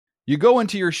You go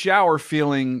into your shower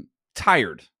feeling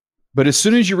tired, but as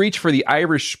soon as you reach for the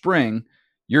Irish Spring,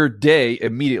 your day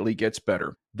immediately gets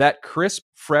better. That crisp,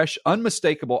 fresh,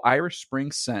 unmistakable Irish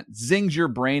Spring scent zings your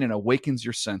brain and awakens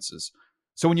your senses.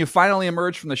 So when you finally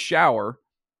emerge from the shower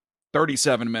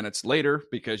 37 minutes later,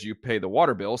 because you pay the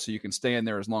water bill so you can stay in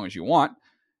there as long as you want,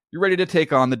 you're ready to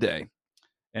take on the day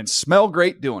and smell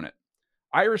great doing it.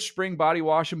 Irish Spring Body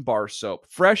Wash and Bar Soap.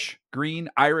 Fresh, green,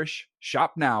 Irish.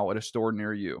 Shop now at a store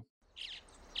near you.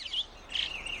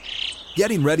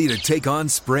 Getting ready to take on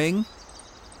spring?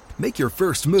 Make your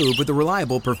first move with the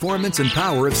reliable performance and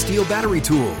power of Steel battery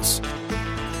tools.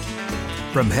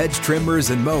 From hedge trimmers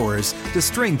and mowers to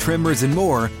string trimmers and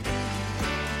more,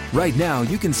 right now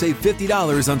you can save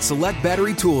 $50 on select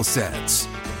battery tool sets.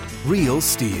 Real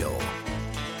Steel.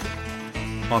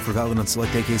 Offer valid on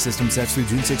select AK system sets through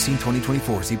June 16,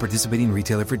 2024. See participating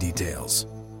retailer for details.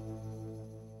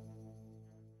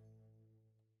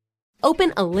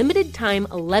 Open a limited-time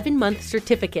 11-month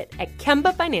certificate at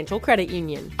Kemba Financial Credit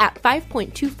Union. At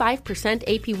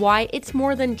 5.25% APY, it's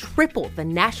more than triple the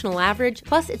national average,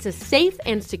 plus it's a safe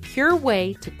and secure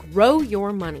way to grow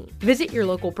your money. Visit your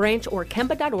local branch or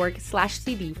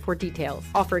kemba.org/cb for details.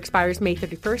 Offer expires May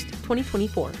 31st,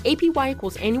 2024. APY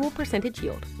equals annual percentage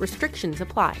yield. Restrictions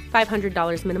apply.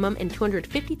 $500 minimum and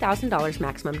 $250,000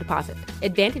 maximum deposit.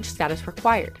 Advantage status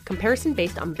required. Comparison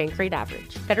based on bank rate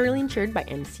average. Federally insured by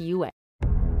NCUA.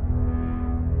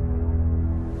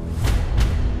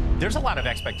 There's a lot of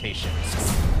expectations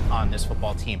on this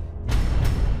football team.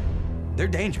 They're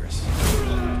dangerous.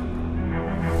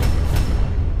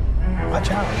 Watch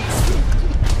out.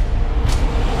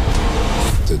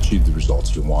 To achieve the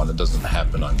results you want, it doesn't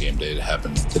happen on game day. It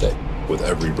happens today with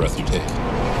every breath you take.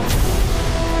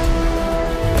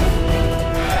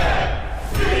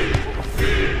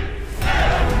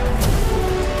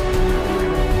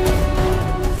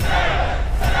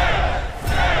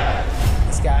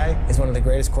 Is one of the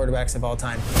greatest quarterbacks of all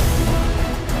time.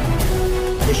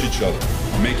 Push each other.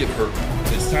 Make it hurt.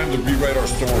 It's time to rewrite our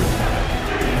story.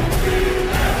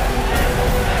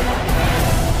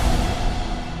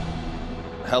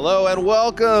 Hello and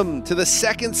welcome to the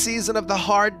second season of the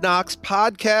Hard Knocks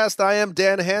podcast. I am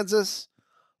Dan Hanzus,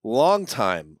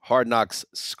 longtime Hard Knocks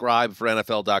scribe for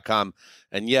NFL.com.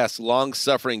 And yes,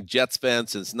 long-suffering Jets fan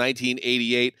since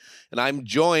 1988. And I'm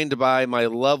joined by my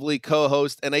lovely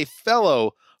co-host and a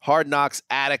fellow Hard Knocks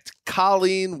addict,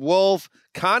 Colleen Wolfe.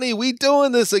 Connie, we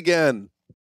doing this again.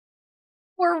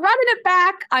 We're running it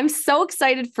back. I'm so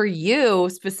excited for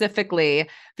you specifically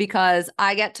because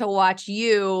I get to watch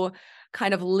you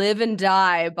kind of live and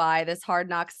die by this Hard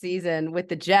Knocks season with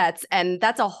the Jets. And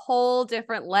that's a whole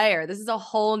different layer. This is a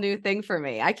whole new thing for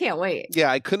me. I can't wait.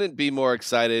 Yeah, I couldn't be more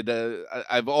excited.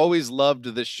 I've always loved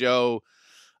this show.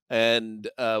 And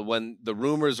when the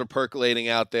rumors are percolating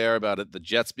out there about it, the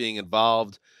Jets being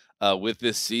involved with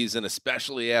this season,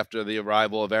 especially after the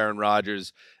arrival of Aaron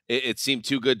Rodgers, it seemed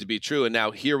too good to be true. And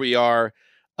now here we are.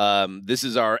 This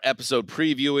is our episode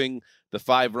previewing the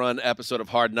 5-run episode of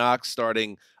Hard Knocks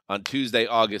starting on Tuesday,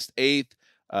 August 8th,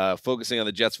 focusing on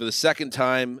the Jets for the second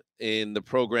time in the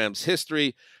program's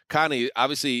history. Connie,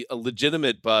 obviously a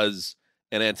legitimate buzz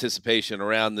and anticipation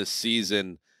around this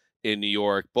season in New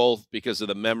York, both because of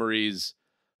the memories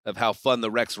of how fun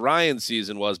the Rex Ryan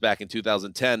season was back in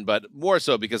 2010, but more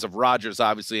so because of Rodgers,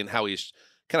 obviously, and how he's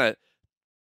kind of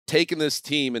taken this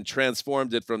team and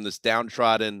transformed it from this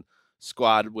downtrodden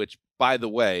squad, which, by the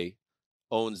way,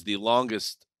 owns the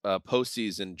longest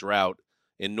postseason drought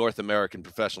in North American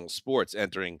professional sports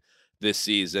entering this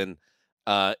season,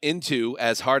 into,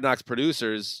 as Hard Knocks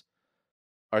producers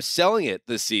are selling it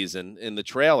this season in the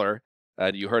trailer,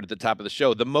 you heard at the top of the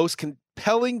show, the most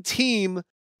compelling team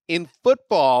in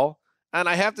football. And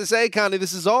I have to say, Connie,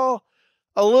 this is all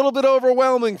a little bit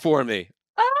overwhelming for me.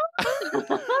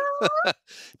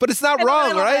 But it's not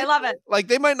wrong, right? I love it. Like,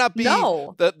 they might not be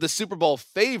the Super Bowl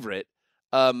favorite,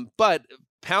 but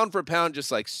pound for pound,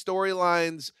 just like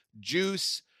storylines,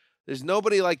 juice. There's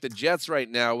nobody like the Jets right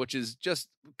now, which is just,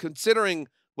 considering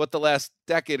what the last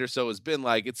decade or so has been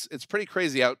like, it's pretty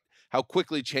crazy how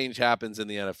quickly change happens in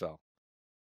the NFL.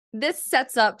 This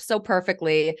sets up so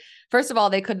perfectly. First of all,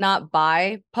 they could not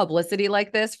buy publicity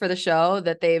like this for the show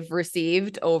that they've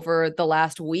received over the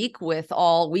last week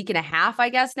week and a half, I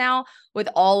guess now, with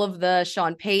all of the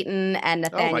Sean Payton and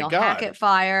Nathaniel Hackett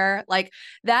fire. Like,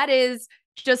 that is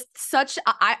just such,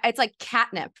 it's like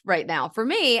catnip right now for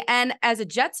me. And as a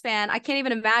Jets fan, I can't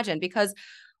even imagine, because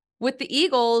with the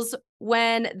Eagles,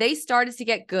 when they started to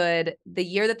get good, the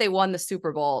year that they won the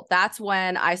Super Bowl, that's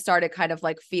when I started kind of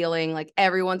like feeling like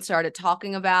everyone started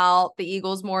talking about the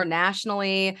Eagles more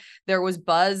nationally. There was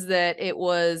buzz that it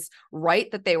was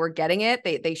right that they were getting it.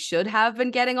 They should have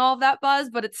been getting all of that buzz,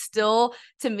 but it still,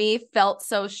 to me, felt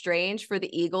so strange for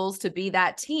the Eagles to be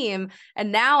that team.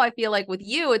 And now I feel like with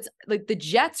you, it's like the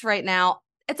Jets right now,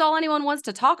 it's all anyone wants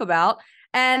to talk about.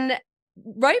 And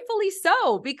rightfully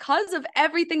so, because of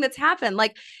everything that's happened.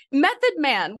 Like Method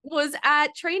Man was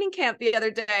at training camp the other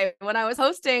day when I was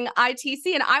hosting ITC,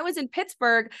 and I was in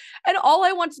Pittsburgh, and all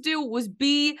I wanted to do was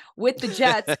be with the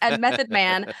Jets and Method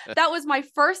Man. That was my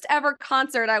first ever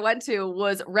concert I went to,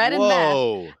 was Red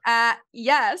and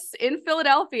Meth in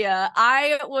Philadelphia.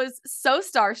 I was so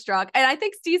starstruck, and I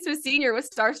think Steve Smith Sr. was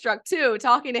starstruck too,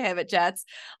 talking to him at Jets.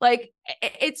 Like,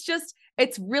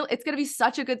 it's going to be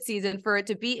such a good season for it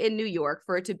to be in New York,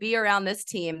 for it to be around this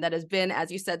team that has been,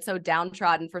 as you said, so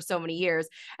downtrodden for so many years.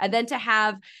 And then to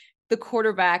have the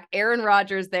quarterback, Aaron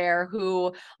Rodgers, there,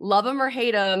 who, love him or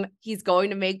hate him, he's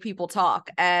going to make people talk.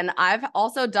 And I've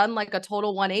also done like a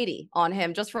total 180 on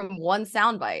him just from one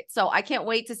soundbite. So I can't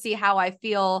wait to see how I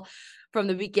feel from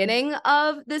the beginning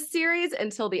of this series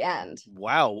until the end.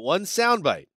 Wow. One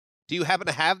soundbite. Do you happen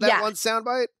to have that one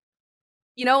soundbite?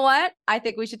 You know what? I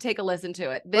think we should take a listen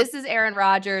to it. This is Aaron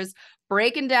Rodgers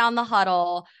breaking down the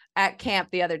huddle at camp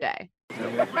the other day.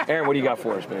 Aaron, what do you got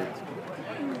for us, baby?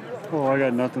 Oh, I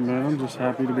got nothing, man. I'm just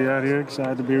happy to be out here,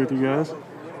 excited to be with you guys.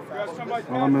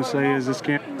 All I'm going to say is this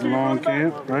camp is a long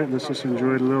camp, right? Let's just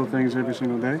enjoy the little things every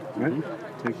single day, right?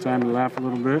 Take time to laugh a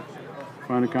little bit,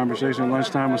 find a conversation at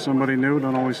lunchtime with somebody new.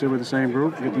 Don't always sit with the same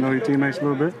group. Get to know your teammates a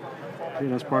little bit. Yeah,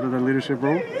 that's part of the leadership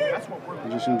role.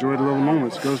 Just enjoy the little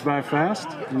moments. It goes by fast,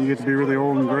 and you get to be really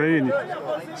old and gray, and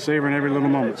you're savoring every little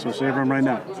moment. So savor them right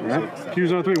now. All right?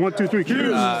 Cues on 3. 1, 2, 3.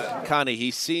 Cues. Connie, he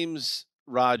seems,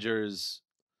 Rodgers,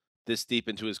 this deep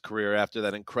into his career after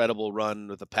that incredible run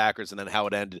with the Packers and then how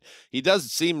it ended. He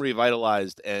does seem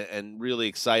revitalized and really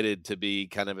excited to be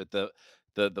kind of at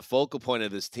the focal point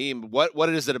of this team. What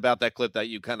is it about that clip that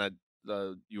you kind of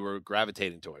you were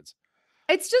gravitating towards?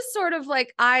 It's just sort of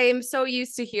like, I'm so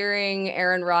used to hearing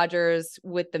Aaron Rodgers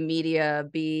with the media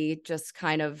be just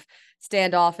kind of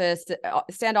standoffish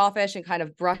and kind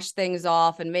of brush things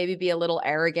off and maybe be a little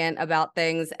arrogant about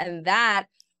things. And that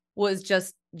was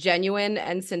just genuine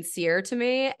and sincere to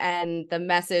me. And the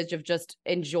message of just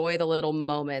enjoy the little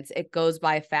moments. It goes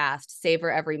by fast, savor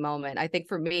every moment. I think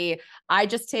for me, I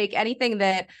just take anything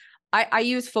that I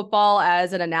use football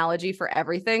as an analogy for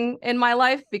everything in my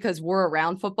life because we're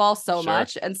around football so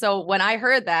much. And so when I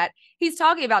heard that, he's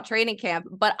talking about training camp,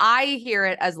 but I hear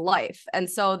it as life. And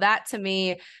so that to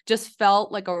me just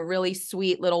felt like a really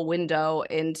sweet little window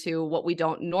into what we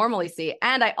don't normally see.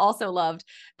 And I also loved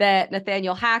that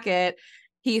Nathaniel Hackett,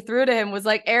 he threw to him, was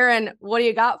like, Aaron, what do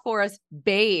you got for us,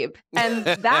 babe? And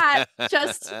that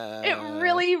just, it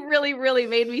really, really, really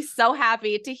made me so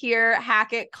happy to hear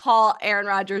Hackett call Aaron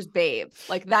Rodgers babe.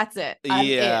 Like, that's it.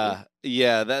 Yeah.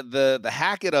 That the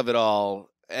Hackett of it all.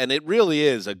 And it really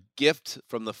is a gift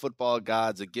from the football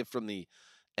gods, a gift from the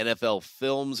NFL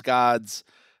films gods,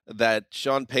 that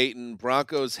Sean Payton,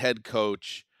 Broncos head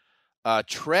coach,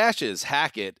 trashes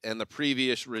Hackett and the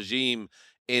previous regime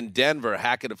in Denver.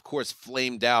 Hackett, of course,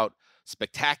 flamed out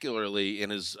spectacularly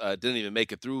in his didn't even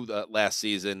make it through last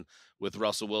season with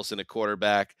Russell Wilson at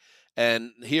quarterback.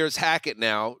 And here's Hackett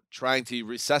now trying to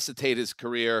resuscitate his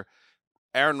career.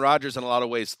 Aaron Rodgers, in a lot of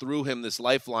ways, threw him this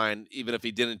lifeline, even if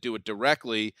he didn't do it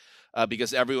directly,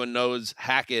 because everyone knows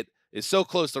Hackett is so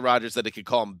close to Rodgers that he could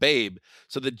call him babe.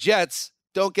 So the Jets,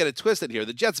 don't get it twisted here.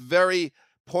 The Jets very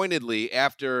pointedly,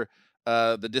 after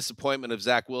the disappointment of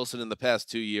Zach Wilson in the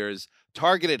past 2 years,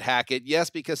 targeted Hackett, yes,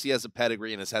 because he has a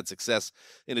pedigree and has had success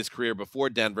in his career before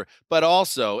Denver, but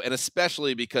also, and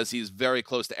especially because he's very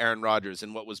close to Aaron Rodgers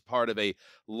in what was part of a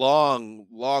long,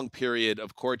 long period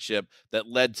of courtship that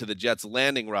led to the Jets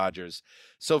landing Rodgers.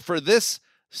 So for this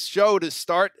show to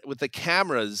start with the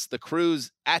cameras, the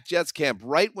crews at Jets camp,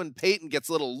 right when Peyton gets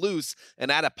a little loose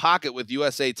and out of pocket with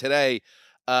USA Today,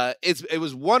 it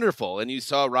was wonderful. And you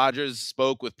saw Rodgers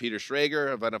spoke with Peter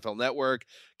Schrager of NFL Network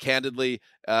candidly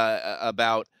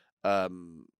about,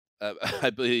 I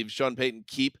believe, Sean Payton,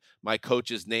 keep my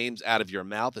coach's names out of your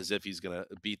mouth, as if he's going to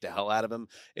beat the hell out of him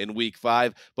in week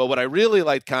 5. But what I really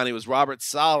liked, Connie, was Robert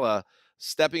Saleh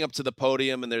stepping up to the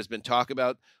podium. And there's been talk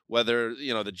about whether,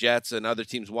 the Jets and other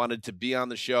teams wanted to be on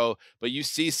the show. But you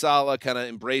see Saleh kind of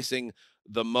embracing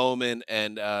the moment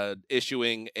and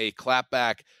issuing a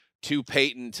clapback to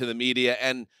Peyton, to the media.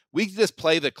 And we just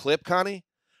play the clip, Connie.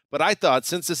 But I thought,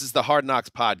 since this is the Hard Knocks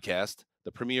podcast,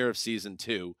 the premiere of season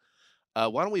 2,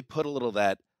 why don't we put a little of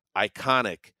that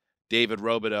iconic David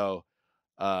Robideau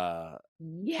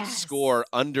score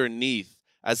underneath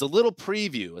as a little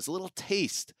preview, as a little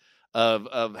taste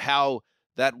of how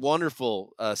that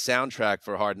wonderful soundtrack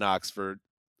for Hard Knocks for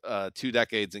 2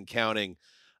 decades and counting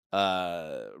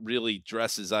really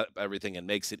dresses up everything and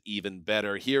makes it even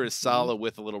better. Here is Saleh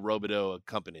with a little Robideau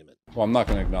accompaniment. Well, I'm not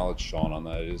going to acknowledge Sean on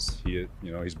that. He's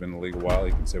been in the league a while.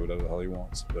 He can say whatever the hell he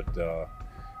wants.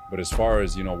 But as far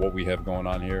as what we have going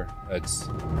on here, it's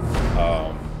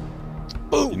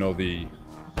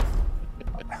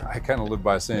I kind of live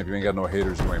by saying, if you ain't got no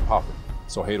haters, you ain't popping.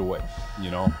 So hate away.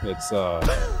 It's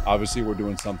obviously we're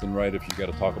doing something right if you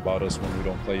got to talk about us when we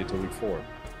don't play you till week 4.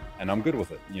 And I'm good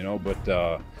with it, but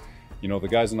the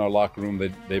guys in our locker room,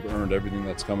 they've earned everything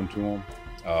that's coming to them.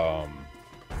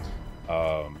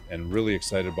 And really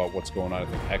excited about what's going on. I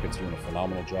think Hackett's doing a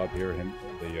phenomenal job here.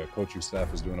 The coaching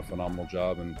staff is doing a phenomenal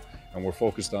job, and we're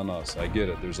focused on us. I get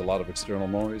it. There's a lot of external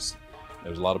noise.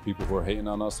 There's a lot of people who are hating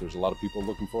on us. There's a lot of people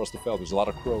looking for us to fail. There's a lot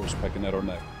of crows pecking at our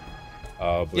neck.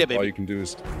 But all you can do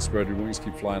is spread your wings,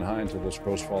 keep flying high until those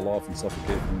crows fall off and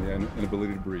suffocate from the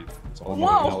inability to breathe. That's all I'm going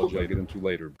to acknowledge. I'll get into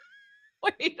later.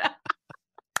 Wait,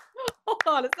 hold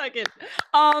on a second.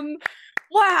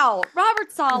 Wow, Robert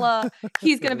Saleh,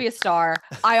 he's gonna be a star.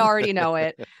 I already know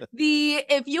it.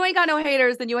 If you ain't got no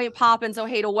haters, then you ain't popping. So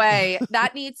hate away.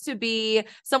 That needs to be,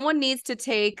 someone needs to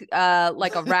take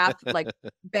like a rap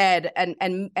bed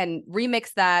and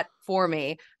remix that for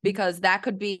me, because that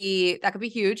could be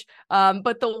huge.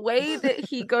 But the way that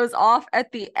he goes off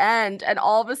at the end and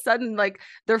all of a sudden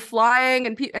they're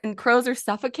flying and crows are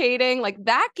suffocating,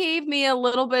 that gave me a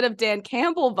little bit of Dan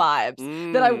Campbell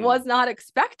vibes that I was not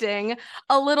expecting.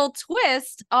 A little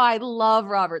twist. Oh, I love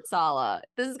Robert Saleh.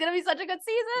 This is going to be such a good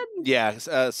season.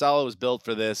 Yeah, Saleh was built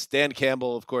for this. Dan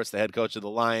Campbell, of course, the head coach of the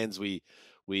Lions. We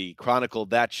chronicled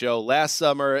that show last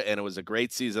summer, and it was a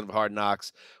great season of Hard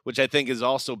Knocks, which I think is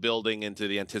also building into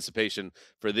the anticipation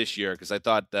for this year, because I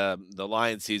thought the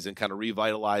Lions season kind of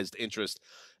revitalized interest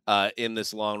in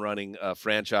this long-running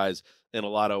franchise in a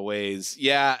lot of ways.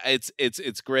 Yeah,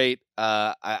 it's great.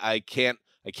 I can't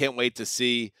wait to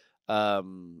see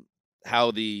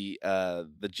how the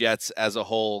Jets as a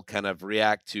whole kind of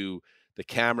react to the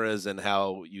cameras, and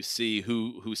how you see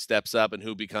who steps up and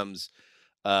who becomes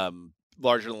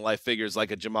larger than life figures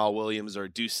like a Jamal Williams or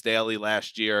Deuce Staley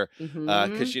last year,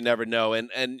 because you never know.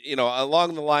 And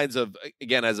along the lines of,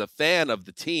 again, as a fan of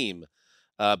the team,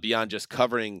 beyond just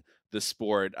covering the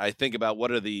sport, I think about what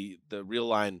are the real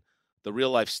life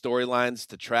storylines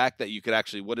to track that you could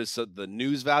actually, what is the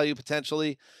news value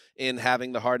potentially in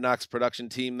having the Hard Knocks production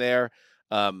team there.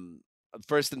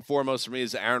 First and foremost for me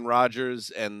is Aaron Rodgers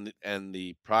and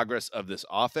the progress of this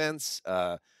offense.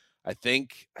 I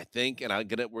think, and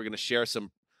we're gonna share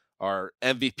our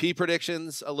MVP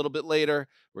predictions a little bit later.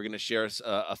 We're gonna share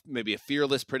maybe a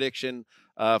fearless prediction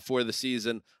for the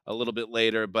season a little bit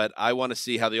later. But I want to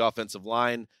see how the offensive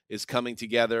line is coming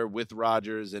together with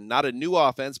Rodgers, and not a new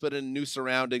offense, but in new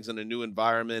surroundings and a new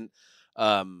environment.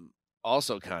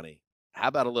 Also, Connie, how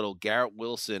about a little Garrett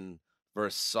Wilson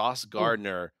versus Sauce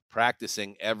Gardner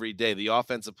practicing every day? The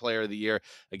offensive player of the year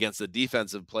against the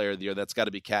defensive player of the year. That's got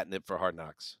to be catnip for Hard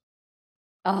Knocks.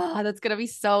 That's going to be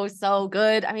so, so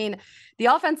good. I mean, the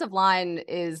offensive line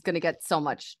is going to get so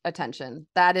much attention.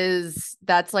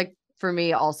 That's for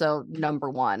me also number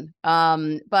one.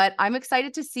 But I'm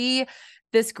excited to see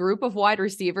this group of wide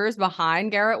receivers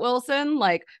behind Garrett Wilson,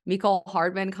 like Mecole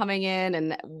Hardman coming in,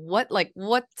 and what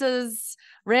does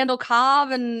Randall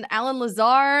Cobb and Alan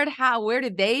Lazard, where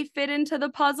did they fit into the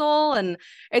puzzle? And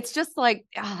it's just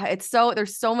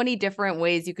there's so many different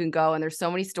ways you can go, and there's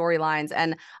so many storylines.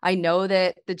 And I know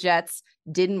that the Jets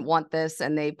didn't want this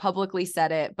and they publicly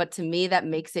said it, but to me, that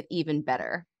makes it even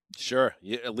better. Sure.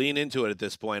 You lean into it at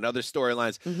this point. Other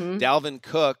storylines, Dalvin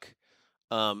Cook,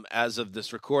 as of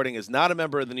this recording, is not a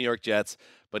member of the New York Jets,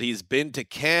 but he's been to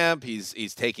camp.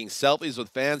 He's taking selfies with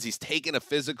fans. He's taken a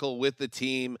physical with the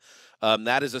team.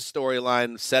 That is a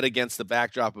storyline set against the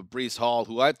backdrop of Breece Hall,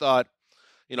 who I thought,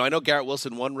 I know Garrett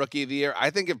Wilson won Rookie of the Year. I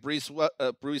think if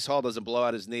Breece Hall doesn't blow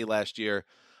out his knee last year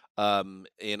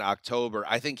in October,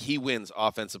 I think he wins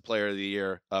Offensive Player of the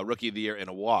Year, Rookie of the Year in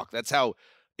a walk. That's how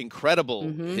incredible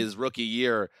his rookie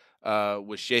year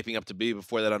was shaping up to be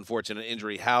before that unfortunate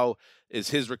injury. How is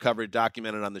his recovery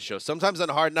documented on the show? Sometimes on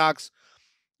Hard Knocks,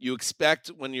 you expect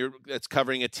when it's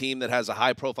covering a team that has a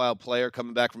high-profile player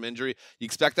coming back from injury, you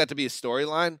expect that to be a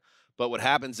storyline. But what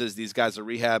happens is these guys are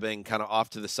rehabbing kind of off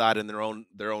to the side in their own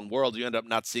world. You end up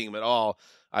not seeing them at all.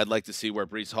 I'd like to see where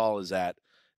Breece Hall is at.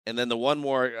 And then the one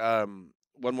more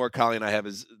Colleen I have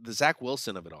is the Zach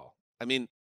Wilson of it all. I mean,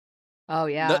 Oh,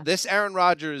 yeah. This Aaron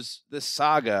Rodgers, this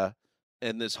saga,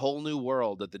 and this whole new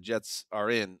world that the Jets are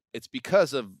in, it's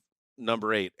because of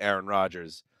number 8, Aaron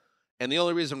Rodgers. And the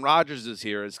only reason Rodgers is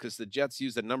here is because the Jets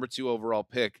used a number 2 overall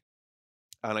pick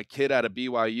on a kid out of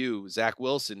BYU, Zach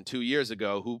Wilson, 2 years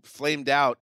ago, who flamed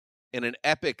out in an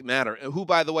epic manner. Who,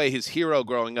 by the way, his hero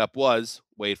growing up was,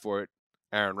 wait for it,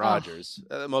 Aaron Rodgers,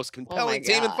 the most compelling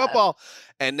team in football.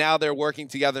 And now they're working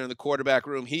together in the quarterback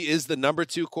room. He is the number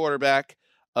 2 quarterback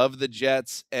of the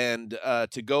Jets. And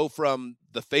to go from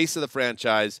the face of the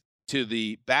franchise to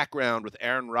the background with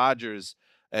Aaron Rodgers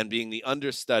and being the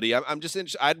understudy, I'm just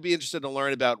interested. I'd be interested to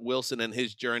learn about Wilson and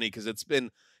his journey, because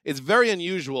it's very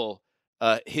unusual,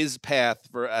 his path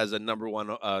as a number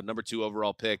 2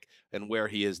 overall pick and where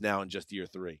he is now in just year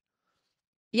 3.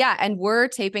 Yeah, and we're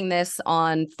taping this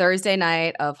on Thursday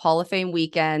night of Hall of Fame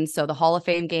weekend. So the Hall of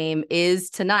Fame game is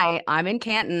tonight. I'm in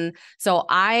Canton. So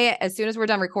as soon as we're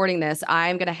done recording this,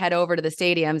 I'm going to head over to the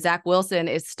stadium. Zach Wilson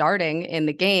is starting in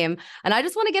the game. And I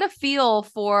just want to get a feel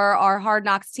for our Hard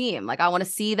Knocks team. Like, I want to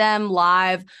see them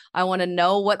live. I want to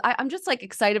know I'm just like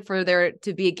excited for there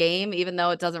to be a game, even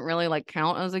though it doesn't really like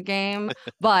count as a game,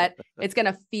 but it's going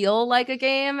to feel like a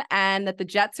game, and that the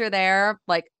Jets are there.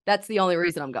 Like, that's the only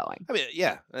reason I'm going. I mean,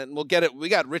 yeah, and we'll get it. We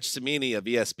got Rich Cimini of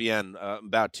ESPN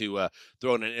about to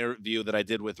throw in an interview that I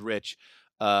did with Rich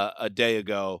a day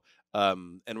ago,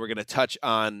 and we're going to touch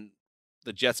on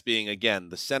the Jets being, again,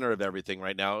 the center of everything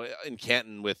right now in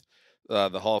Canton with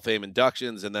the Hall of Fame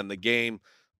inductions and then the game.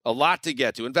 A lot to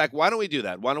get to. In fact, why don't we do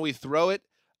that? Why don't we throw it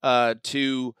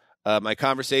to my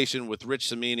conversation with Rich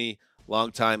Cimini,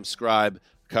 longtime scribe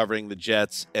covering the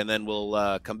Jets, and then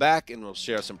we'll come back and we'll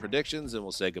share some predictions and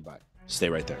we'll say goodbye. Stay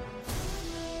right there.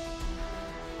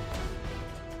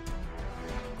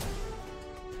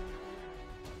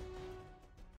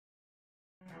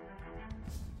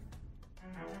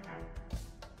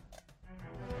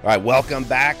 All right, welcome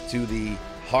back to the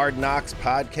Hard Knocks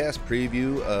podcast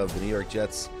preview of the New York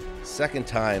Jets' second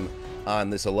time on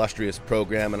this illustrious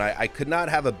program. And I could not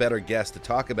have a better guest to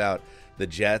talk about the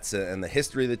Jets and the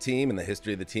history of the team and the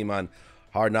history of the team on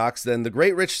Hard Knocks than the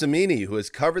great Rich Cimini, who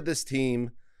has covered this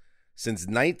team since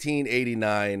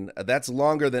 1989. That's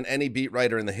longer than any beat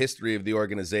writer in the history of the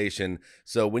organization.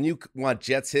 So when you want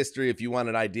Jets history, if you want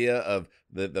an idea of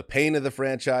the pain of the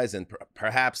franchise and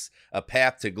perhaps a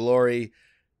path to glory,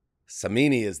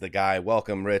 Cimini is the guy.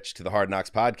 Welcome, Rich, to the Hard Knocks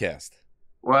podcast.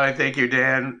 Well, thank you,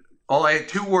 Dan. I had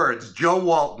 2 words: Joe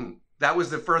Walton. That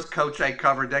was the first coach I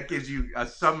covered. That gives you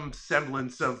some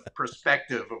semblance of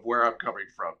perspective of where I'm coming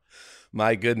from.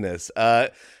 My goodness.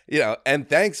 And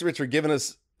thanks, Rich, for giving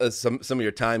us some of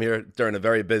your time here during a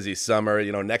very busy summer.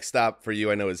 Next stop for you,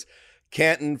 I know, is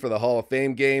Canton for the Hall of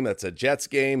Fame game. That's a Jets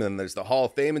game. And there's the Hall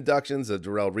of Fame inductions of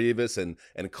Darrelle Revis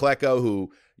and Klecko,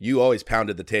 who you always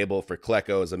pounded the table for.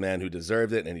 Klecko as a man who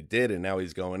deserved it, and he did, and now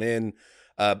he's going in.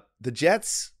 The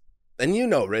Jets, and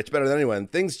Rich, better than anyone,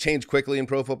 things change quickly in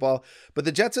pro football, but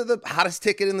the Jets are the hottest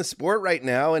ticket in the sport right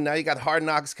now, and now you got Hard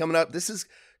Knocks coming up. This is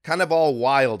kind of all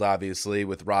wild, obviously,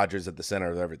 with Rodgers at the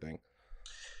center of everything.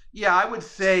 Yeah, I would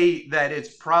say that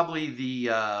it's probably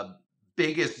the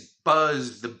biggest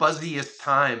buzz, the buzziest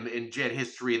time in Jet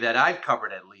history that I've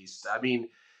covered, at least. I mean,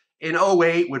 in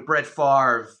 2008 with Brett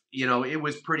Favre, it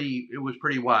was pretty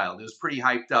wild. It was pretty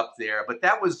hyped up there, but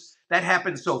that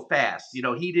happened so fast.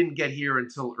 He didn't get here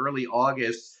until early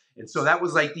August, and so that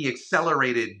was like the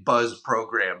accelerated buzz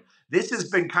program. This has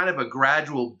been kind of a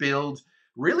gradual build,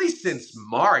 really since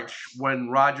March, when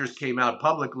Rodgers came out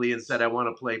publicly and said, I want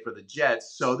to play for the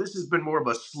Jets. So this has been more of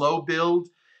a slow build,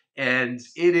 and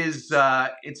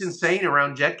it's insane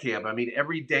around Jet camp. I mean,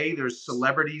 every day there's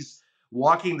celebrities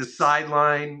walking the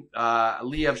sideline.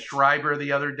 Liev Schreiber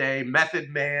the other day, Method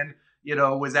Man,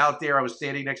 was out there. I was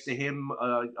standing next to him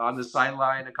on the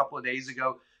sideline a couple of days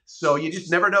ago. So you just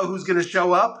never know who's going to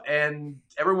show up, and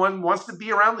everyone wants to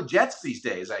be around the Jets these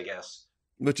days, I guess.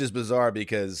 Which is bizarre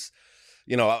because,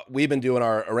 we've been doing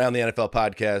our Around the NFL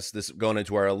podcast, this going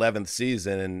into our 11th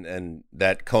season, and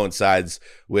that coincides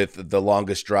with the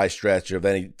longest dry stretch of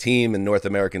any team in North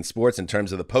American sports in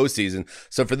terms of the postseason.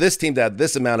 So for this team to have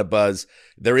this amount of buzz,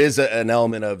 there is an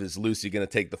element of, is Lucy going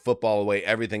to take the football away?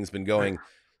 Everything's been going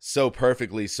so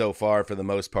perfectly so far for the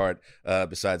most part,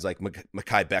 besides like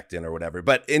Mekhi Becton or whatever.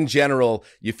 But in general,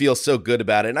 you feel so good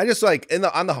about it. And I just like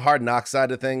on the Hard Knock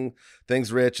side of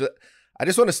things, Rich, I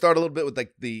just want to start a little bit with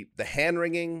like the hand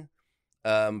wringing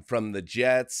from the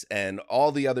Jets and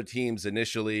all the other teams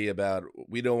initially about,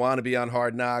 we don't want to be on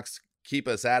Hard Knocks, keep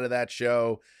us out of that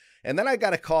show. And then I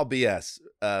got to call BS,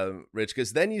 Rich,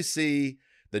 because then you see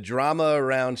the drama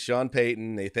around Sean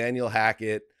Payton, Nathaniel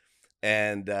Hackett,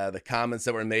 and the comments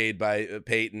that were made by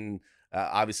Peyton,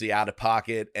 obviously out of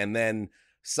pocket. And then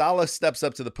Saleh steps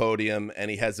up to the podium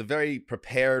and he has a very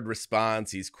prepared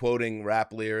response. He's quoting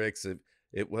rap lyrics.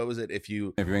 What was it? If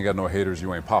you ain't got no haters,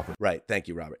 you ain't popping. Right. Thank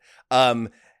you, Robert.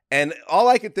 And all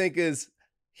I could think is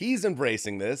he's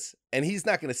embracing this, and he's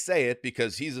not going to say it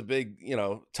because he's a big,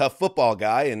 tough football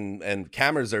guy and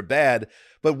cameras are bad.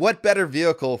 But what better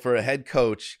vehicle for a head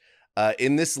coach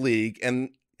in this league, and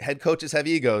head coaches have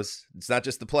egos, it's not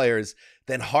just the players,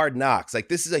 than Hard Knocks. Like,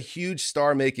 this is a huge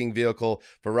star-making vehicle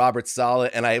for Robert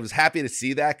Saleh, and I was happy to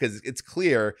see that because it's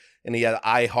clear, and he had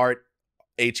I Heart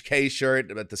HK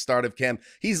shirt at the start of camp.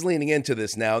 He's leaning into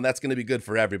this now, and that's going to be good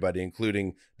for everybody,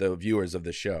 including the viewers of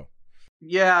the show.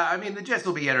 Yeah, I mean, the Jets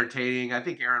will be entertaining. I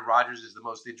think Aaron Rodgers is the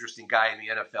most interesting guy in the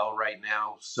NFL right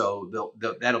now, so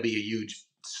that'll be a huge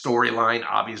storyline,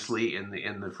 obviously, in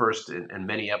the first and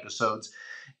many episodes.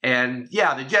 And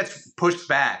yeah, the Jets pushed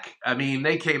back. I mean,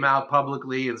 they came out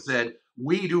publicly and said,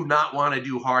 we do not want to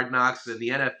do Hard Knocks, and the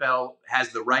NFL has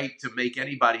the right to make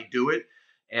anybody do it.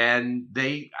 And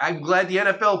I'm glad the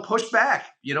NFL pushed back,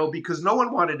 because no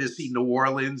one wanted to see New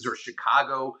Orleans or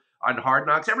Chicago on Hard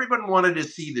Knocks. Everyone wanted to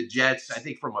see the Jets. I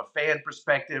think from a fan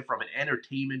perspective, from an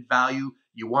entertainment value,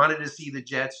 you wanted to see the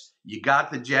Jets. You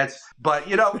got the Jets. But,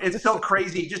 it's so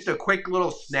crazy. Just a quick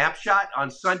little snapshot.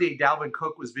 On Sunday, Dalvin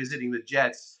Cook was visiting the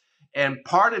Jets. And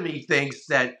part of me thinks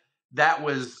that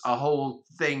was a whole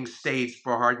thing staged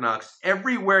for Hard Knocks.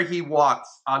 Everywhere he walked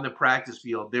on the practice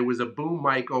field, there was a boom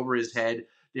mic over his head.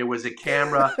 There was a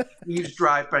camera,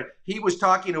 eavesdrive, but he was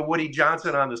talking to Woody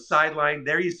Johnson on the sideline.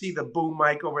 There you see the boom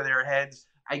mic over their heads.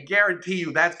 I guarantee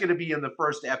you that's going to be in the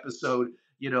first episode,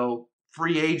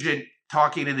 free agent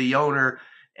talking to the owner.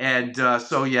 And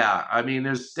so, yeah, I mean,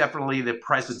 there's definitely the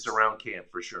presence around camp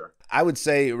for sure. I would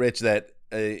say, Rich, that,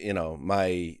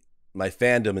 my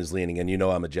fandom is leaning, and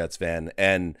I'm a Jets fan,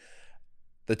 and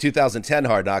the 2010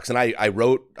 Hard Knocks, and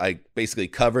I basically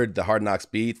covered the Hard Knocks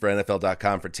beat for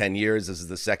NFL.com for 10 years. This is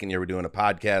the second year we're doing a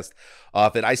podcast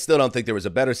off it. I still don't think there was a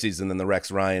better season than the Rex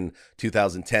Ryan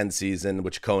 2010 season,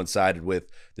 which coincided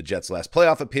with the Jets' last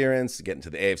playoff appearance, getting to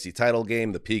the AFC title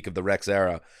game, the peak of the Rex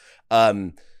era.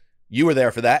 You were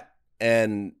there for that.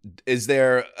 And is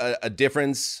there a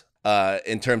difference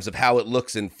in terms of how it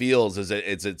looks and feels? Does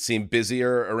it seem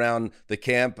busier around the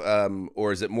camp,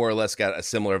 or is it more or less got a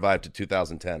similar vibe to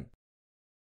 2010?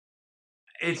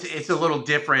 It's a little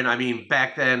different. I mean,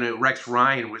 back then Rex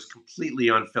Ryan was completely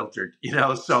unfiltered,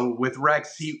 So with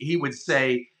Rex, he would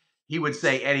say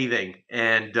anything,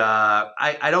 and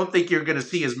I don't think you're going to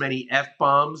see as many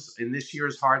F-bombs in this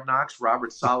year's Hard Knocks.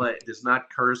 Robert Saleh does not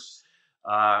curse.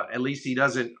 At least he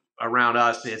doesn't around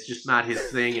us. It's just not his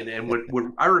thing. And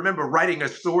when I remember writing a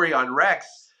story on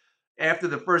Rex after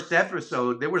the first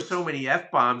episode, there were so many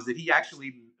F-bombs that he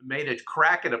actually made a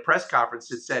crack at a press conference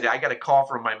that said, I got a call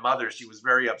from my mother. She was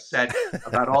very upset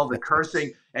about all the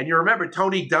cursing. And you remember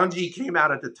Tony Dungy came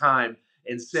out at the time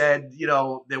and said,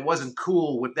 there wasn't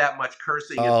cool with that much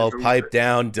cursing. Oh, pipe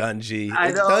down, Dungy. I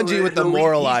know, Dungy with the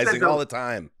moralizing all the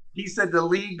time. He said the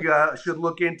league should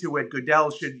look into it.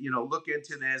 Goodell should, look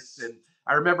into this. And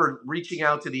I remember reaching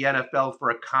out to the NFL for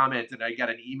a comment, and I got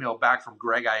an email back from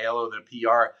Greg Aiello, the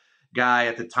PR guy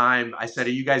at the time. I said,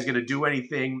 are you guys going to do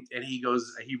anything? And he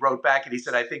wrote back and he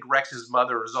said, I think Rex's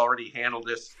mother has already handled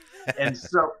this. And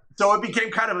so it became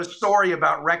kind of a story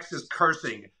about Rex's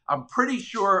cursing. I'm pretty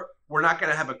sure we're not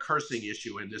going to have a cursing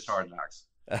issue in this Hard Knocks.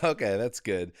 Okay, that's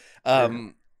good.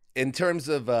 In terms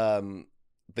of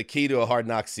the key to a Hard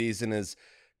Knocks season is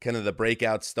kind of the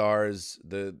breakout stars,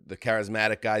 the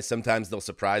charismatic guys. Sometimes they'll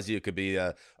surprise you. It could be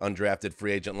a undrafted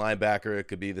free agent linebacker. It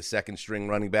could be the second string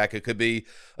running back. It could be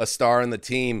a star on the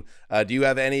team. Do you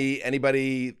have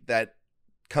anybody that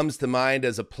comes to mind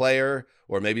as a player,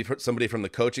 or maybe somebody from the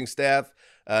coaching staff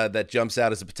that jumps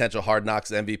out as a potential Hard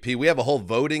Knocks MVP? We have a whole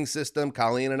voting system,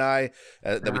 Colleen and I,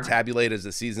 that we tabulate as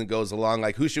the season goes along.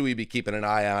 Like, who should we be keeping an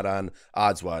eye out on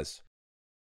odds-wise?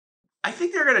 I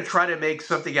think they're going to try to make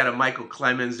something out of Michael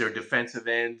Clemens, their defensive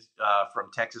end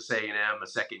from Texas A&M, a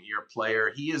second-year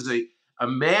player. He is a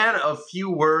man of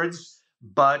few words,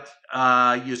 but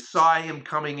you saw him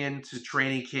coming into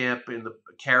training camp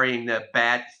carrying the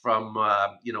bat from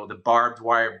the barbed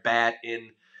wire bat in.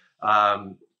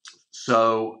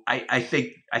 So I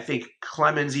think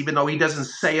Clemens, even though he doesn't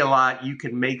say a lot, you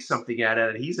can make something out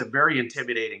of it. He's a very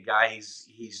intimidating guy.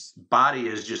 His body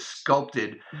is just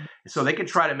sculpted. So they could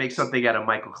try to make something out of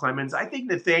Michael Clemens. I think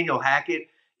Nathaniel Hackett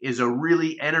is a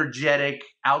really energetic,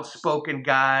 outspoken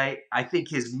guy. I think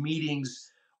his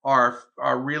meetings are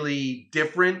really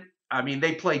different. I mean,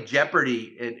 they play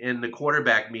Jeopardy in the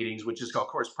quarterback meetings, which is, of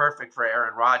course, perfect for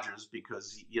Aaron Rodgers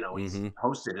because, he's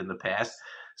hosted in the past.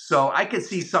 So I could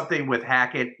see something with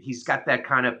Hackett. He's got that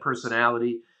kind of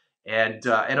personality. And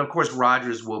of course,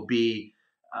 Rodgers will be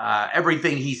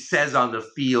everything he says on the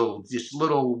field, just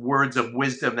little words of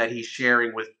wisdom that he's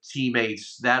sharing with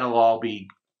teammates. That'll all be,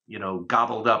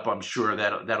 gobbled up. I'm sure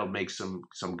that'll make some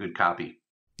good copy.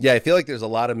 Yeah, I feel like there's a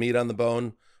lot of meat on the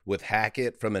bone with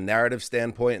Hackett from a narrative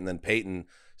standpoint, and then Peyton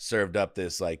served up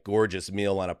this like gorgeous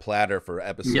meal on a platter for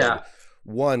episode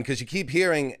 1, because you keep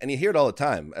hearing, and you hear it all the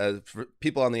time, for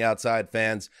people on the outside,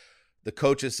 fans, the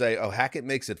coaches say, "Oh, Hackett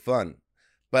makes it fun."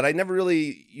 But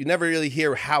you never really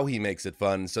hear how he makes it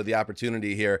fun. So the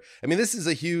opportunity here, I mean, this is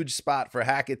a huge spot for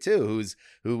Hackett too,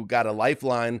 who got a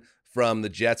lifeline from the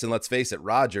Jets. And let's face it,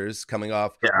 Rodgers coming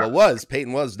off,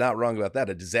 Peyton was not wrong about that,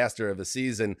 a disaster of a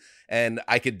season. And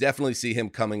I could definitely see him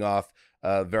coming off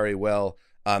very well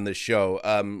on this show.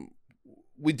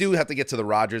 We do have to get to the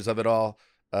Rodgers of it all,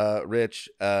 Rich,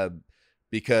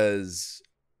 because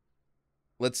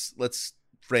let's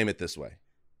frame it this way.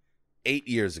 8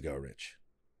 years ago, Rich,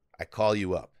 I call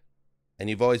you up, and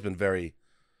you've always been very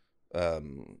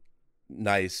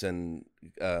nice and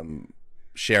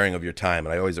sharing of your time,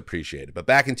 and I always appreciate it. But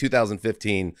back in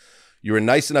 2015, you were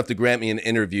nice enough to grant me an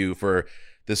interview for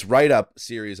this write-up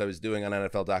series I was doing on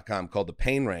NFL.com called The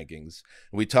Pain Rankings.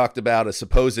 We talked about a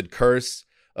supposed curse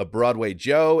of Broadway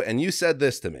Joe, and you said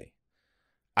this to me: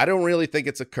 I don't really think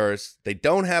it's a curse. They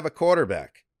don't have a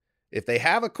quarterback. If they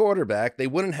have a quarterback, they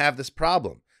wouldn't have this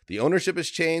problem. The ownership has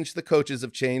changed. The coaches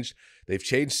have changed. They've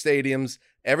changed stadiums.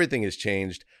 Everything has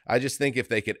changed. I just think if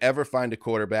they could ever find a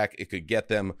quarterback, it could get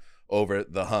them over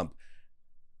the hump.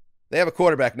 They have a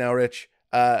quarterback now, Rich.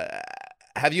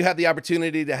 Have you had the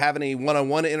opportunity to have any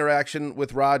one-on-one interaction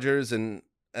with Rodgers? And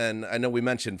I know we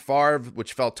mentioned Favre,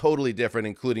 which felt totally different,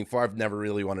 including Favre never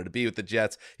really wanted to be with the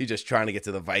Jets. He's just trying to get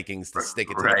to the Vikings to stick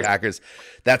it to the Packers.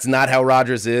 That's not how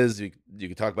Rodgers is. You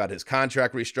can talk about his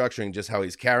contract restructuring, just how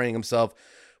he's carrying himself.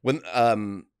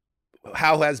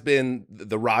 How has been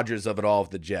the Rodgers of it all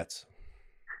of the Jets?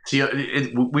 See,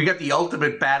 we got the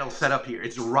ultimate battle set up here.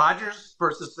 It's Rodgers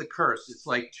versus the curse. It's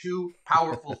like two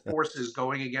powerful forces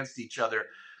going against each other.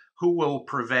 Who will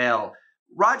prevail?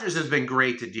 Rodgers has been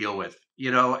great to deal with,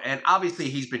 and obviously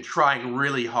he's been trying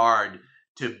really hard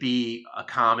to be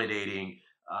accommodating,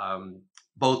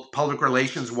 both public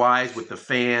relations wise with the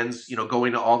fans,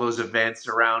 going to all those events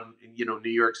around,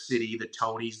 New York City, the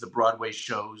Tonys, the Broadway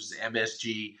shows,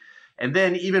 MSG. And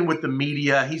then even with the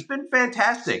media, he's been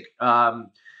fantastic.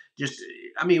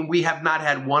 We have not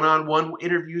had one-on-one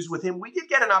interviews with him. We did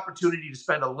get an opportunity to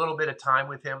spend a little bit of time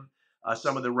with him,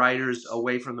 some of the writers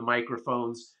away from the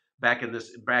microphones back in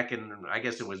I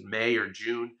guess it was May or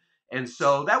June. And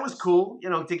so that was cool,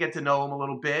 to get to know him a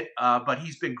little bit. But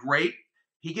he's been great.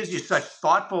 He gives you such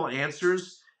thoughtful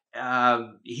answers.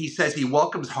 He says he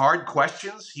welcomes hard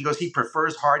questions. He goes, he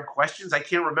prefers hard questions. I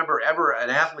can't remember ever an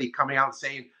athlete coming out and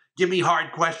saying, "Give me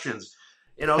hard questions."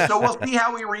 So we'll see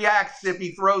how he reacts if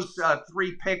he throws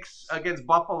 3 picks against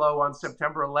Buffalo on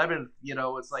September 11th.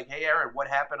 It's like, hey, Aaron, what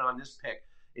happened on this pick?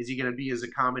 Is he going to be as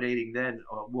accommodating then?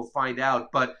 We'll find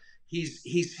out. But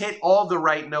he's hit all the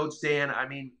right notes, Dan. I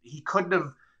mean, he couldn't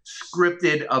have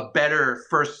scripted a better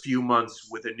first few months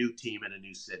with a new team in a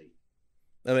new city.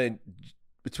 I mean,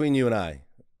 between you and I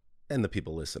and the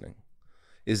people listening,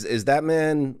 is that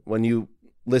man, when you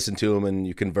listen to him and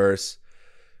you converse,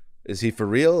 is he for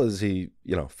real? Is he,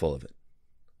 full of it?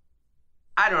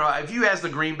 I don't know. If you ask the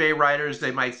Green Bay writers,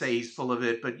 they might say he's full of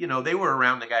it. But, they were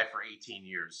around the guy for 18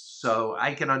 years. So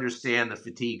I can understand the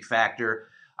fatigue factor.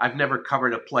 I've never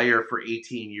covered a player for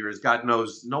 18 years. God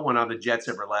knows no one on the Jets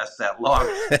ever lasts that long.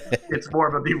 It's more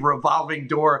of a revolving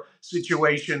door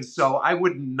situation. So I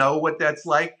wouldn't know what that's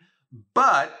like.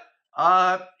 But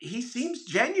he seems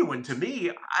genuine to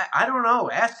me. I don't know.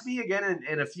 Ask me again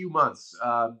in a few months.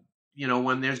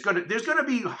 When there's gonna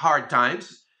be hard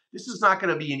times. This is not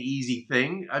going to be an easy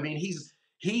thing. I mean, he's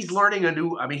learning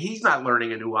he's not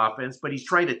learning a new offense, but he's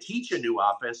trying to teach a new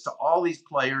offense to all these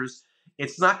players.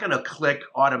 It's not going to click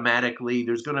automatically.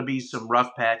 There's going to be some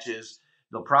rough patches.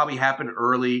 They'll probably happen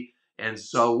early, and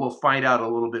so we'll find out a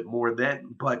little bit more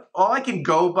then. But all I can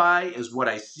go by is what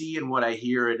I see and what I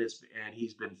hear, and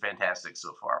he's been fantastic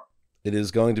so far. It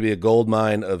is going to be a gold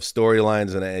mine of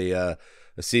storylines and a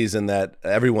season that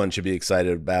everyone should be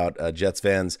excited about, Jets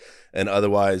fans and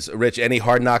otherwise. Rich, any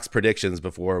Hard Knocks predictions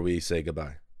before we say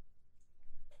goodbye?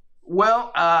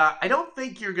 Well, I don't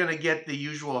think you're going to get the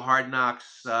usual Hard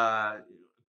Knocks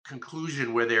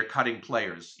conclusion where they're cutting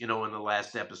players, in the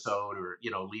last episode or,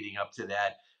 leading up to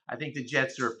that. I think the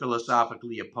Jets are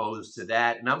philosophically opposed to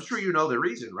that. And I'm sure you know the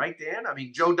reason, right, Dan? I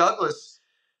mean, Joe Douglas,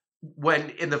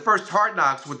 when in the first Hard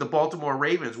Knocks with the Baltimore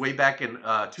Ravens way back in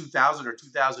 2000 or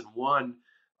 2001,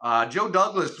 Joe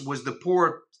Douglas was the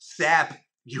poor sap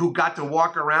who got to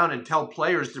walk around and tell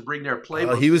players to bring their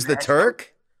playbooks. He was the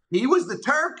Turk? He was the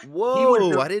Turk.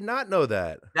 Whoa, I did not know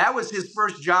that. That was his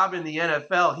first job in the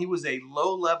NFL. He was a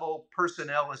low-level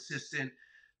personnel assistant,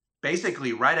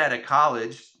 basically right out of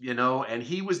college, and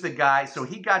he was the guy. So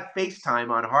he got FaceTime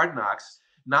on Hard Knocks,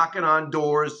 knocking on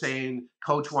doors saying,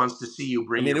 "Coach wants to see you."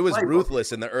 It was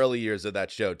ruthless in the early years of that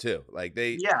show too. Like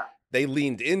they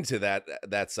leaned into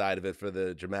that side of it for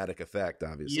the dramatic effect,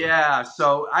 obviously. Yeah.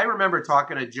 So I remember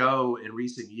talking to Joe in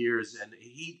recent years, and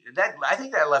I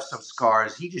think that left some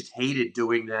scars. He just hated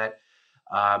doing that.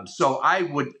 So I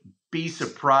would be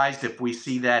surprised if we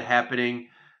see that happening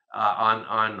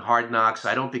on Hard Knocks.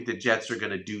 I don't think the Jets are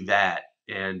going to do that.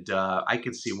 And I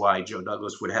can see why Joe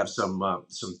Douglas would have some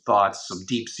thoughts, some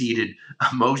deep-seated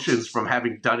emotions from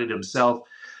having done it himself.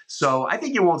 So I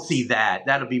think you won't see that.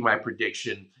 That'll be my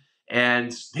prediction.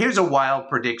 And here's a wild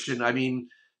prediction. I mean,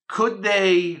 could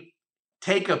they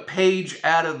take a page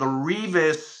out of the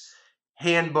Revis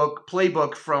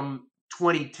playbook from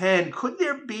 2010? Could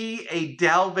there be a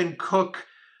Dalvin Cook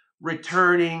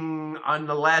returning on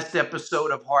the last episode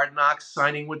of Hard Knocks,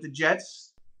 signing with the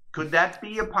Jets? Could that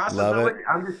be a possibility?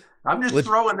 I'm just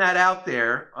throwing that out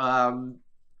there.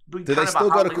 Do they still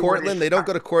go to Cortland? They don't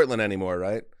go to Cortland anymore,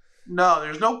 right? No,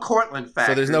 there's no Cortland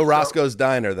factor. So there's no Roscoe's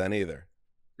Diner then either.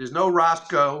 There's no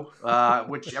Roscoe,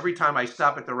 which every time I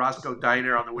stop at the Roscoe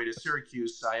Diner on the way to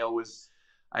Syracuse,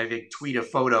 I think tweet a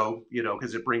photo,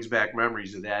 because it brings back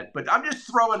memories of that. But I'm just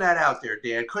throwing that out there,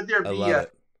 Dan. Could there be a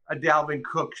Dalvin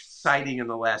Cook sighting in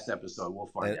the last episode?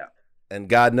 We'll find out. And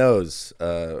God knows,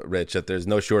 Rich, that there's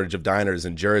no shortage of diners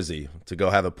in Jersey to go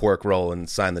have a pork roll and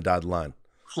sign the dotted line.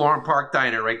 Florham Park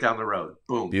Diner right down the road.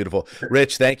 Boom. Beautiful.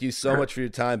 Rich, thank you so much for your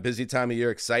time. Busy time of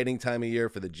year, exciting time of year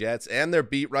for the Jets and their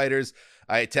beat writers.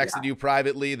 I texted you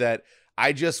privately that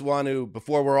I just want to,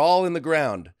 before we're all in the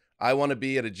ground, I want to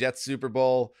be at a Jets Super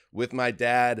Bowl with my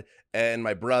dad and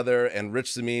my brother and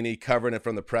Rich Cimini covering it